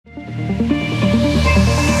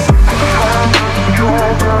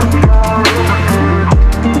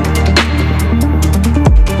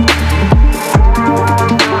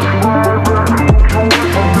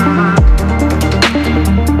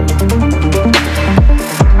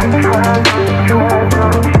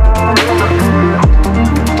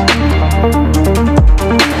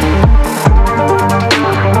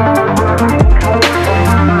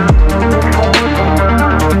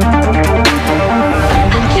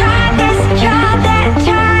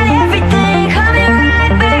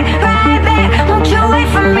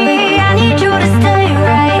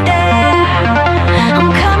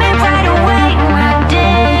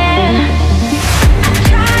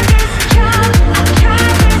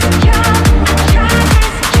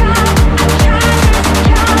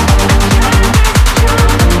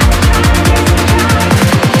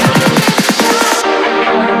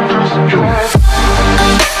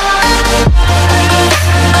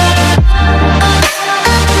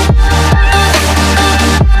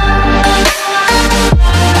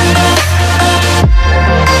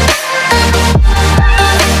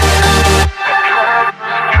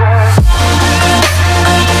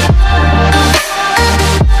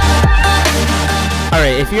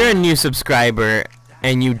a new subscriber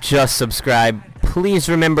and you just subscribed, please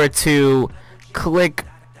remember to click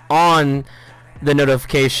on the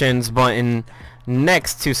notifications button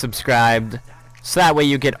next to subscribed, so that way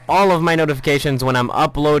you get all of my notifications when I'm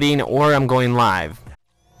uploading or I'm going live.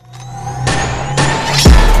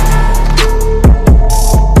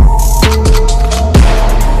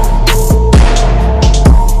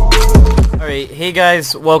 Alright, hey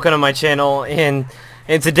guys, welcome to my channel, and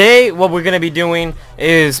today what we're going to be doing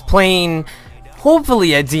is playing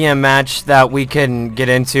hopefully a DM match that we can get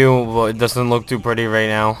into. Well, it doesn't look too pretty right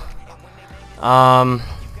now.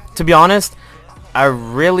 To be honest, I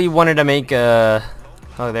really wanted to make a...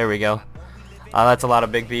 Oh, there we go. That's a lot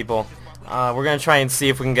of big people. We're going to try and see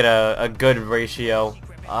if we can get a good ratio.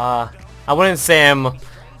 I wouldn't say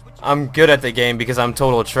I'm good at the game because I'm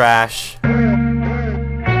total trash.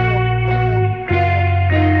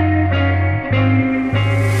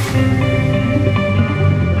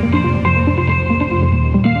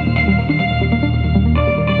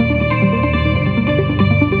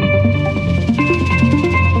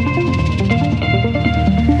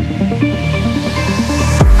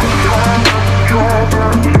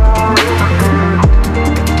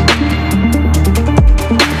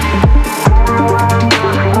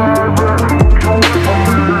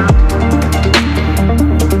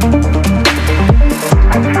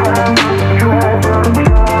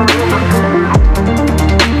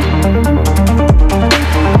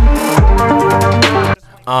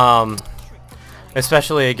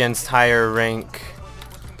 Especially against higher rank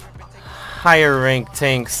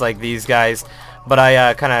tanks like these guys, but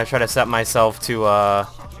I kind of try to set myself to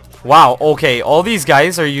wow, okay, all these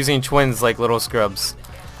guys are using twins like little scrubs.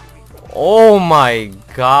 Oh my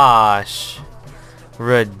gosh,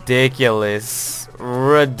 ridiculous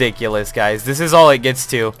guys, this is all it gets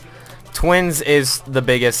to. Twins is the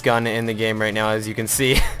biggest gun in the game right now, as you can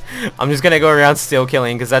see. I'm just gonna go around still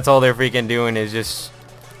killing because that's all they're freaking doing, is just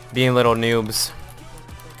being little noobs.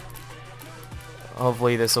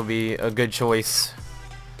 Hopefully this will be a good choice,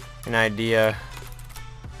 an idea.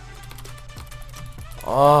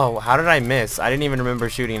 Oh, how did I miss? I didn't even remember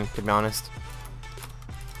shooting, to be honest.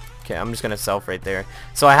 Okay, I'm just gonna self right there.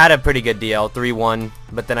 So I had a pretty good DL, 3-1,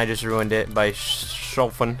 but then I just ruined it by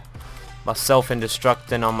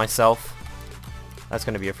self-destructing on myself. That's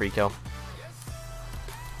gonna be a free kill.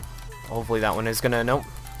 Hopefully that one is gonna... Nope.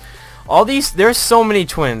 All these... There's so many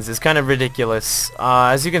twins. It's kind of ridiculous.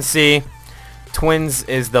 As you can see, twins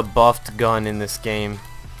is the buffed gun in this game.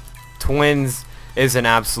 Twins is an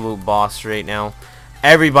absolute boss right now.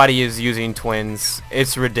 Everybody is using twins.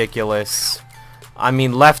 It's ridiculous. I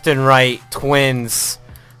mean, left and right, twins.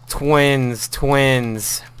 Twins.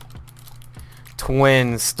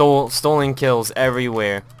 Stolen kills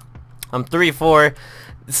everywhere. I'm 3-4.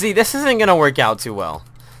 See, this isn't gonna work out too well.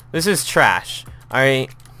 This is trash.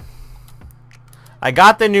 Alright. I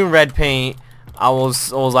got the new red paint. I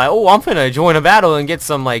was like, oh, I'm gonna join a battle and get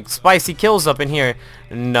some like spicy kills up in here.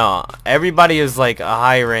 No, everybody is like a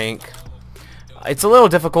high rank. It's a little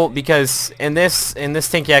difficult because in this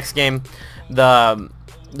Tanki X game, the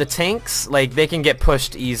tanks, like, they can get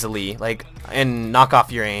pushed easily, like, and knock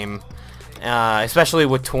off your aim, especially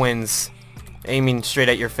with twins aiming straight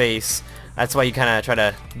at your face. That's why you kind of try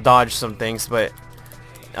to dodge some things. But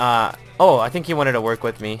oh, I think he wanted to work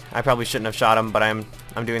with me. I probably shouldn't have shot him, but I'm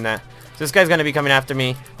doing that. So this guy's gonna be coming after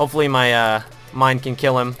me. Hopefully my mine can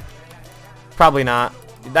kill him. Probably not.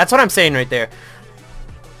 That's what I'm saying right there.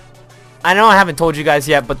 I know I haven't told you guys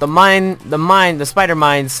yet, but the spider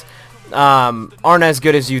mines aren't as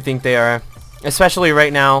good as you think they are, especially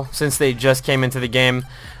right now since they just came into the game.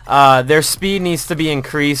 Their speed needs to be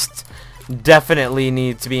increased. Definitely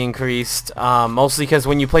needs to be increased. Mostly because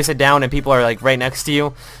when you place it down and people are like right next to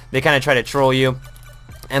you, they kind of try to troll you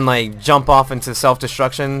and like jump off into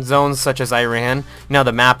self-destruction zones such as I ran. You know,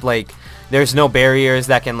 the map, like, there's no barriers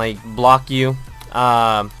that can like block you.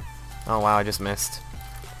 Oh wow, I just missed.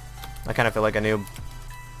 I kind of feel like a noob.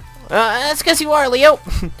 That's because you are, Leo.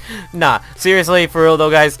 Nah, seriously, for real though,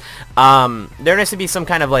 guys. There needs to be some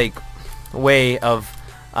kind of like way of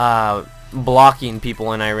blocking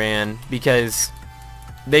people in Iran, because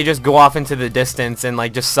they just go off into the distance and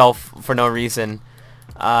like just self for no reason.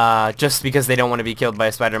 Just because they don't want to be killed by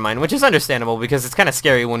a spider mine, which is understandable because it's kind of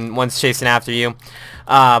scary when one's chasing after you.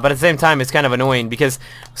 But at the same time, it's kind of annoying because,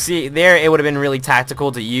 see, there it would have been really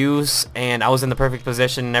tactical to use, and I was in the perfect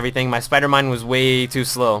position and everything. My spider mine was way too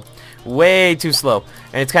slow, and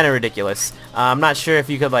it's kind of ridiculous. I'm not sure if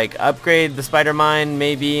you could like upgrade the spider mine.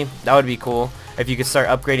 Maybe that would be cool if you could start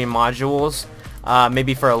upgrading modules,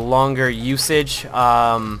 maybe for a longer usage,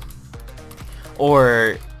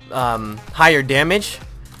 or higher damage.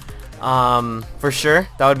 For sure.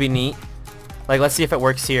 That would be neat. Like, let's see if it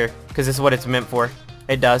works here, because this is what it's meant for.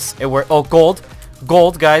 It does. It works. Oh, gold.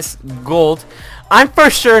 Gold, guys. Gold. I'm for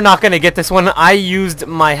sure not going to get this one. I used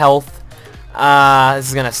my health. This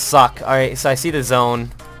is going to suck. Alright, so I see the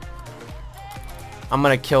zone. I'm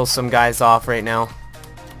going to kill some guys off right now.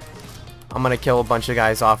 I'm going to kill a bunch of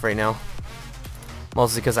guys off right now.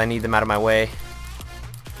 Mostly because I need them out of my way.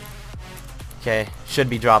 Okay, should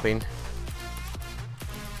be dropping.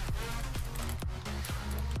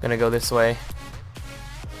 Gonna go this way.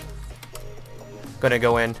 Gonna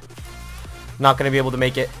go in. Not gonna be able to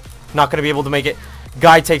make it. Not gonna be able to make it.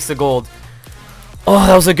 Guy takes the gold. Oh,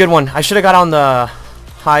 that was a good one. I should have got on the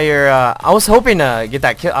higher. I was hoping to get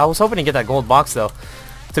that kill. I was hoping to get that gold box though.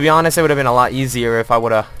 To be honest, it would have been a lot easier if I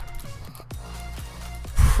would have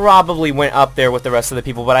probably went up there with the rest of the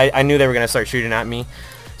people. But I knew they were gonna start shooting at me,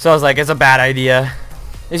 so I was like, it's a bad idea.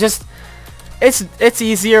 It's just, it's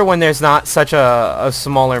easier when there's not such a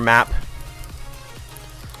smaller map.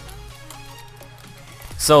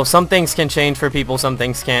 So some things can change for people, some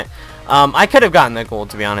things can't. I could have gotten the gold,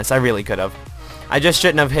 to be honest. I really could have. I just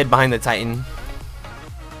shouldn't have hid behind the Titan.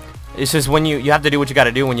 It's just when you have to do what you got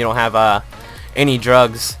to do when you don't have any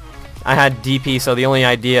drugs. I had DP, so the only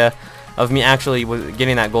idea of me actually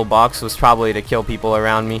getting that gold box was probably to kill people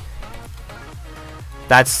around me.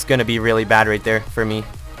 That's gonna be really bad right there for me.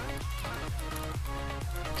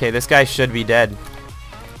 Okay, this guy should be dead.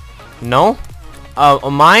 No?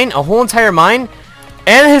 A mine? A whole entire mine?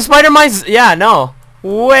 And his spider mines? Yeah, no.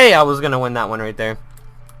 Way I was gonna win that one right there.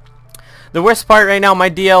 The worst part right now, my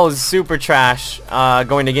DL is super trash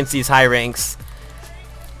going against these high ranks.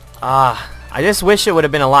 I just wish it would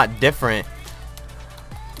have been a lot different.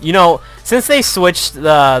 You know, since they switched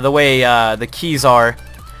the way the keys are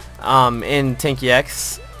in Tanki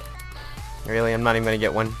X. Really, I'm not even gonna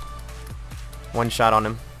get one shot on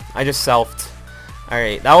him. I just selfed.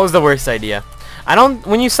 Alright, that was the worst idea.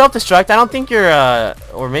 When you self-destruct, I don't think your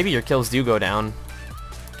or maybe your kills do go down.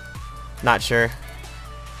 Not sure.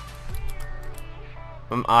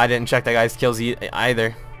 I didn't check that guy's kills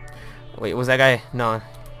either. Wait, was that guy? No.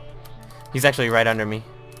 He's actually right under me.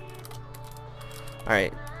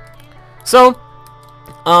 Alright. So,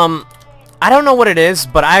 I don't know what it is,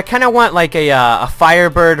 but I kind of want like a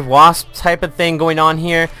Firebird Wasp type of thing going on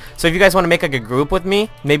here. So if you guys want to make like a group with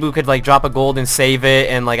me, maybe we could like drop a gold and save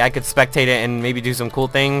it, and like I could spectate it and maybe do some cool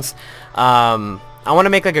things. I want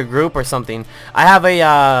to make like a group or something. I have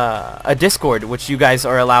a Discord which you guys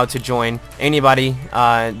are allowed to join. Anybody,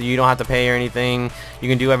 you don't have to pay or anything. You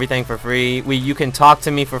can do everything for free. You can talk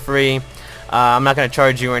to me for free. I'm not gonna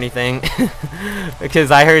charge you or anything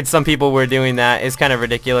because I heard some people were doing that. It's kind of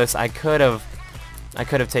ridiculous. I could have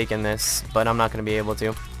taken this, but I'm not gonna be able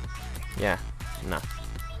to. Yeah, no.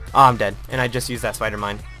 Oh, I'm dead, and I just used that spider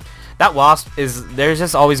mine. That wasp there's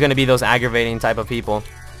just always gonna be those aggravating type of people.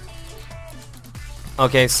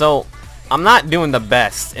 Okay, so I'm not doing the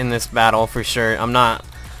best in this battle for sure. I'm not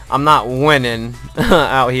winning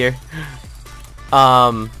out here.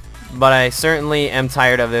 But I certainly am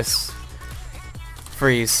tired of this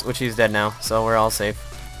freeze, which he's dead now, so we're all safe.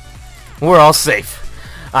 We're all safe.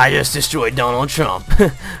 I just destroyed Donald Trump.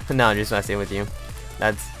 No, I'm just messing with you.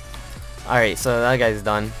 That's alright. So that guy's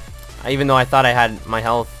done. Even though I thought I had my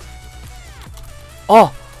health.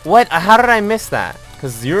 Oh, what? How did I miss that?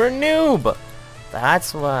 Cause you're a noob.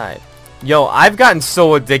 That's why. Yo, I've gotten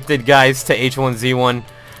so addicted, guys, to H1Z1.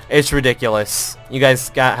 It's ridiculous. You guys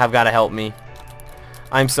have got to help me.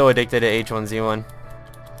 I'm so addicted to H1Z1.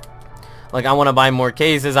 Like, I want to buy more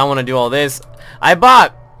cases. I want to do all this. I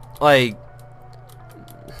bought, like...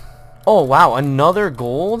 Oh, wow. Another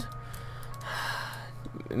gold?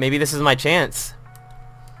 Maybe this is my chance.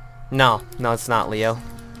 No. No, it's not, Leo.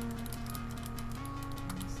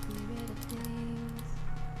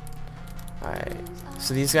 Alright.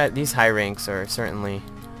 So these high ranks are certainly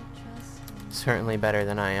better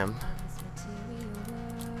than I am.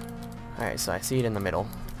 Alright, so I see it in the middle.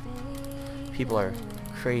 People are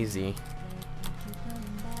crazy.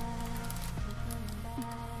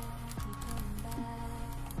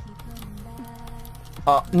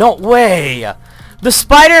 No way! The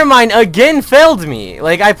spider mine again failed me!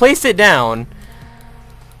 Like, I placed it down.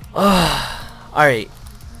 Alright.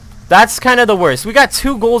 That's kind of the worst. We got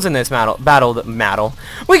 2 golds in this battle.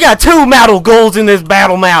 We got 2 metal golds in this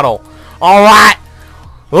battle. Alright!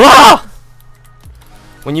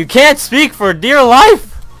 When you can't speak for dear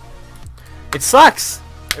life, it sucks.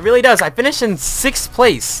 It really does. I finished in 6th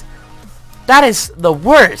place. That is the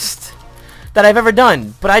worst that I've ever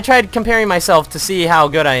done. But I tried comparing myself to see how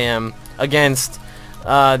good I am against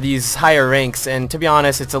these higher ranks, and to be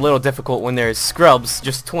honest, it's a little difficult when there's scrubs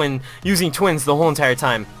just using twins the whole entire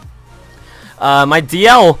time. My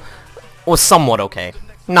DL was somewhat okay.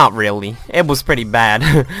 Not really. It was pretty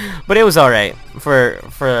bad, but it was alright for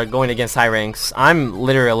going against high ranks. I'm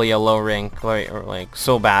literally a low rank, like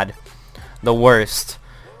so bad, the worst.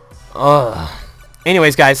 Ugh.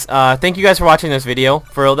 Anyways, guys, thank you guys for watching this video.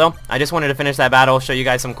 For real though, I just wanted to finish that battle, show you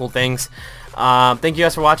guys some cool things. Thank you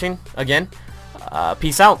guys for watching again.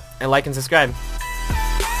 Peace out, and like and subscribe.